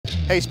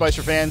Hey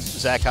Spicer fans,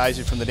 Zack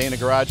Heisey from the Dana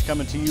Garage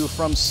coming to you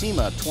from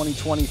SEMA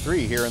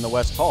 2023 here in the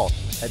West Hall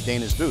at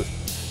Dana's booth.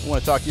 I want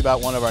to talk to you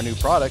about one of our new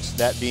products,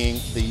 that being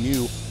the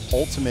new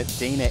Ultimate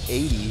Dana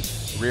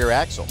 80 rear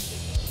axle.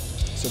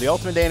 So the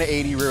Ultimate Dana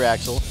 80 rear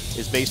axle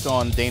is based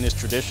on Dana's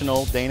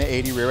traditional Dana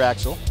 80 rear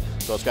axle.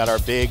 So it's got our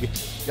big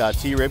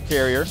T-rib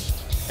carrier,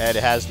 and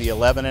it has the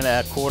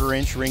 11¼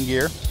 inch ring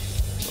gear,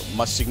 so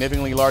much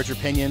significantly larger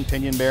pinion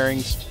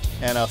bearings,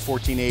 and a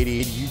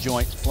 1480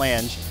 U-joint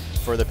flange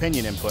for the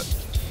pinion input.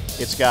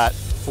 It's got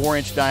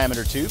 4-inch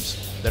diameter tubes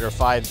that are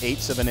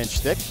 5/8 of an inch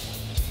thick.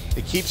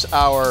 It keeps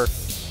our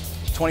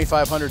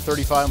 2500,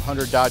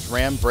 3500 Dodge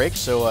Ram brakes,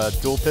 so a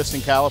dual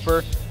piston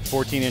caliper,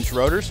 14-inch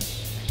rotors.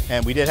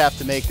 And we did have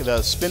to make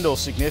the spindle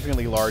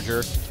significantly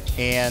larger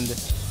and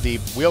the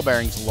wheel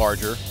bearings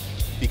larger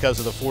because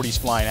of the 40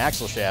 spline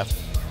axle shaft,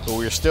 but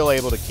we were still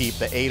able to keep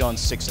the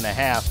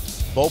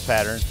 8/6.5 bolt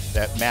pattern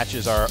that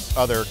matches our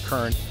other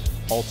current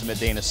Ultimate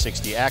Dana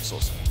 60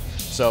 axles.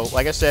 So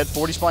like I said,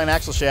 40 spline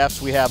axle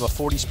shafts. We have a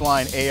 40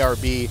 spline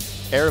ARB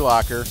air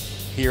locker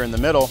here in the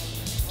middle,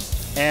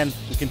 and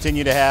we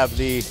continue to have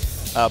the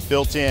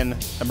built-in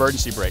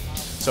emergency brake.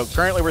 So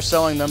currently we're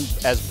selling them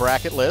as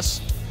bracketless.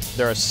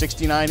 They're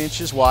 69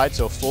 inches wide,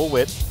 so full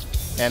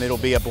width, and it'll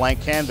be a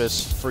blank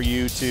canvas for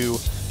you to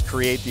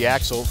create the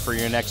axle for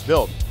your next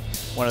build.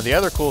 One of the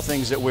other cool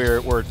things that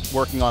we're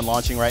working on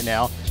launching right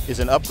now is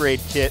an upgrade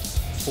kit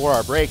for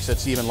our brakes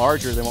that's even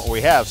larger than what we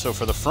have. So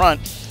for the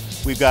front,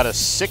 we've got a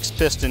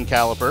 6-piston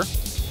caliper.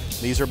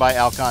 These are by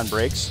Alcon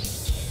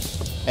brakes.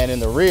 And in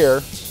the rear,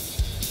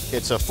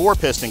 it's a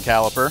 4-piston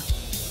caliper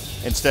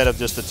instead of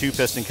just the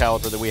 2-piston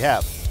caliper that we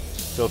have.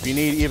 So if you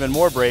need even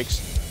more brakes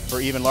for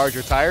even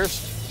larger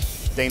tires,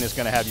 Dana's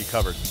gonna have you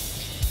covered.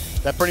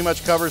 That pretty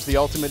much covers the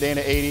Ultimate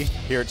Dana 80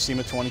 here at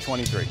SEMA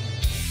 2023.